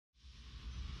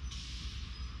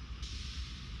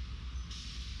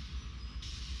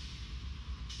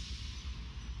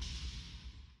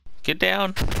Get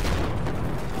down.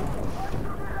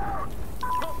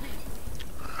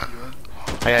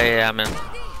 Yeah, I'm in.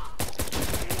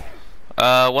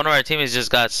 One of our teammates just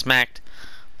got smacked.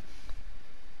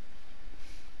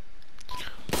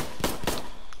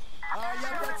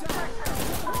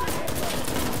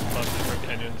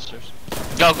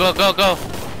 Go, go, go, go!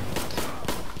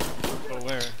 Go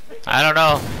where? I don't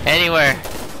know. Anywhere.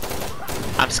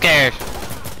 I'm scared.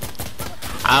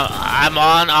 I'm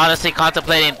honestly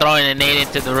contemplating throwing a nade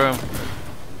into the room.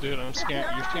 Dude, I'm scared.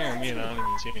 You're scaring me and I don't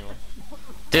even see anyone.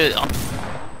 Dude.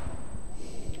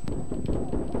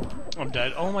 I'm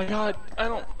dead. Oh my god. I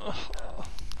don't...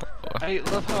 I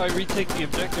love how I retake the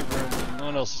objective room and no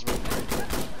one else is with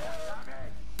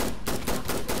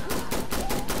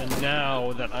me. And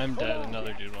now that I'm dead,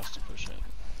 another dude wants to push in.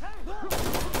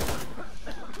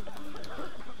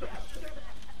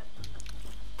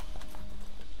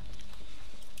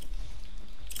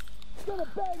 Gonna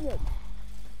bang it.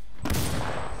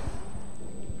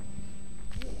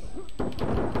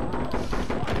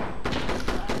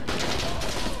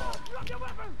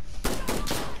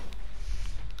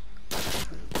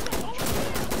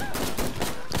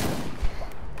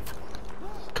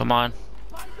 Come on.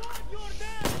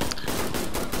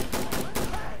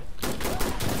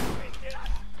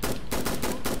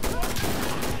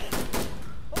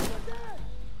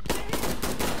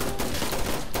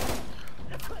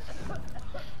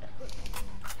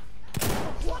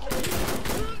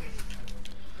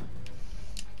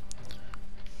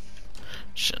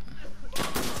 Shit.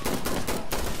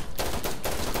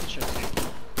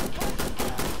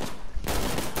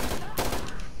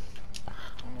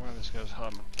 This guy's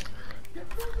hot.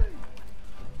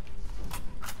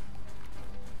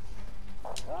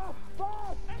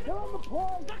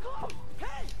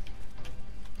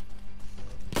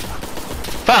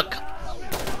 Fuck!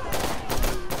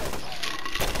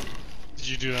 Did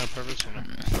you do that on purpose or no?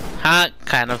 Huh?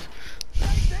 Kind of.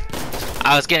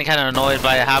 I was getting kind of annoyed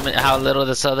by how little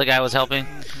this other guy was helping.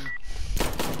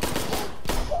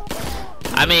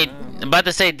 I mean, I'm about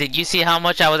to say, did you see how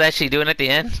much I was actually doing at the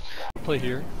end? Play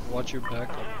here. Watch your back.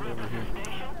 I'll play over here.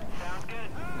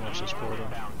 Watch this corridor.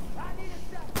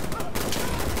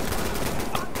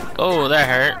 Oh, that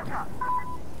hurt.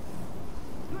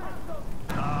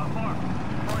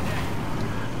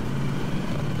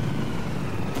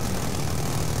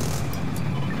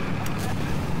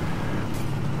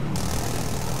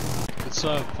 It's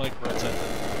like right side.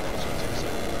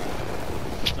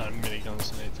 It's not a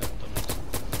miniguns and anything.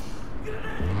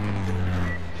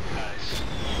 Nice.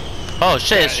 Oh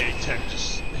shit. That A-Tech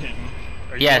just hit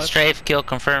me. Yeah, strafe kill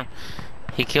confirmed.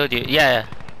 He killed you. Yeah.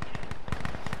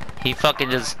 He fucking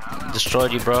just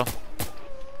destroyed you, bro.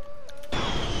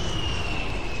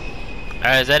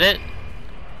 Alright, is that it?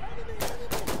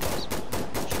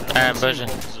 Alright, I'm pushing.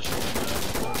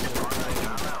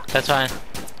 That's fine.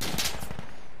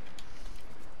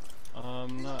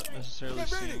 I'm not necessarily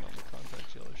seeing all the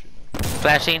contacts y'all are shooting at.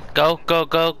 Flashing. Go, go,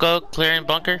 go, go. Clearing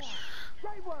bunker.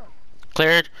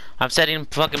 Cleared. I'm setting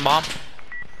fucking bomb.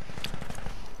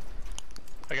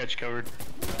 I got you covered.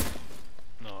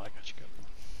 No, I got you covered.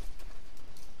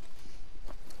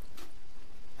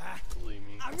 Believe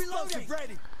me. I reloaded.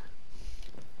 Ready.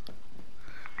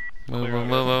 Move, move,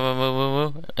 move, move, move,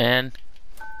 move, move. And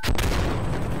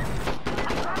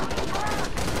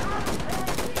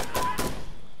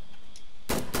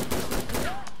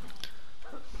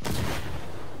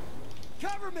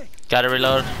Cover me. gotta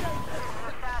reload.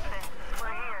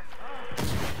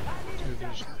 Dude,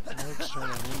 there's no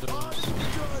external windows.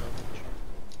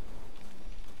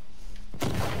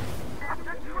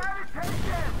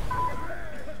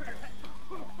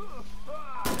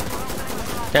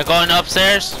 They're going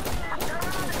upstairs.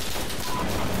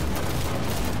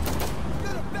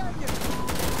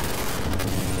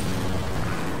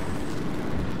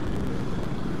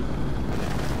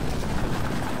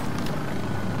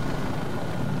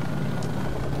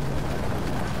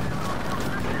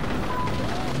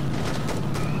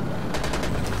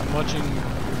 I'm watching your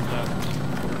left.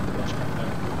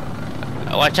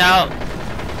 Watch out.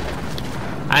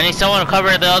 I need someone to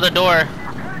cover the other door.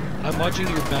 I'm watching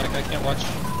your back. I can't watch.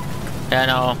 Yeah,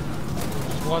 no.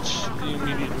 Just watch the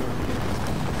immediate door.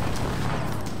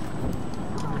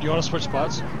 Do you want to switch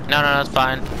spots? No, that's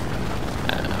fine.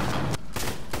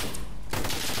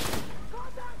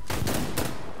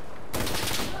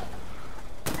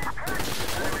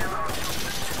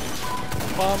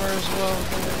 Bomber as well.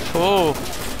 Oh.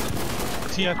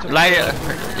 Light it.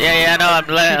 Yeah, no, I'm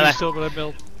lighting. Still gonna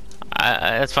build.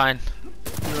 That's fine.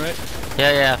 You right?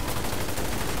 Yeah.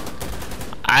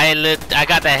 I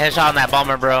got that headshot on that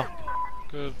bomber, bro.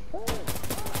 Good.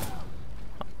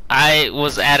 I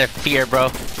was out of fear, bro.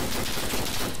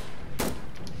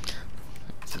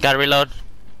 Gotta reload.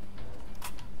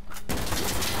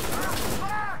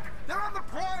 They're on the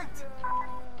point!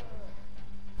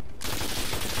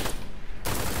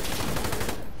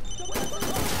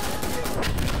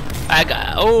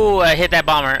 I hit that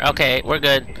bomber. Okay, we're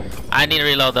good. I need to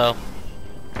reload though.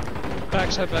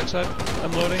 Backside, backside.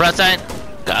 I'm loading. Front side.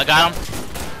 I got him.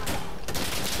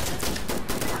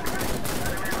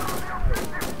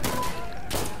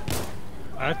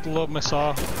 I have to load my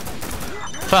saw.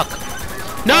 Fuck.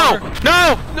 No!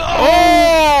 No! No!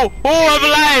 Oh! Oh, I'm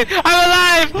alive! I'm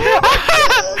alive!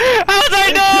 How was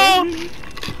I know? You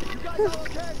guys all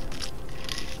okay?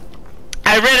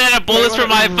 I ran out of bullets for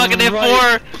my fucking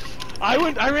M4. I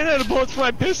ran out of bullets for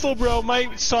my pistol, bro.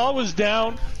 My saw was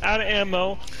down, out of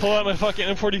ammo. Pull out my fucking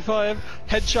M45,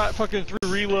 headshot fucking through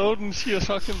reload, and see a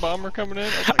fucking bomber coming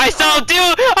in. I saw him too!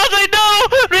 I was like, no!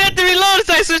 We had to reload,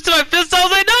 so I switched to my pistol. I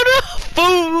was like, no, no!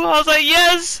 Boom! I was like,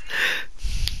 yes!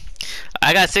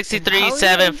 I got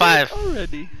 63.75.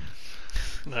 Already.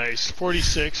 Nice.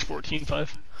 46, 14.5.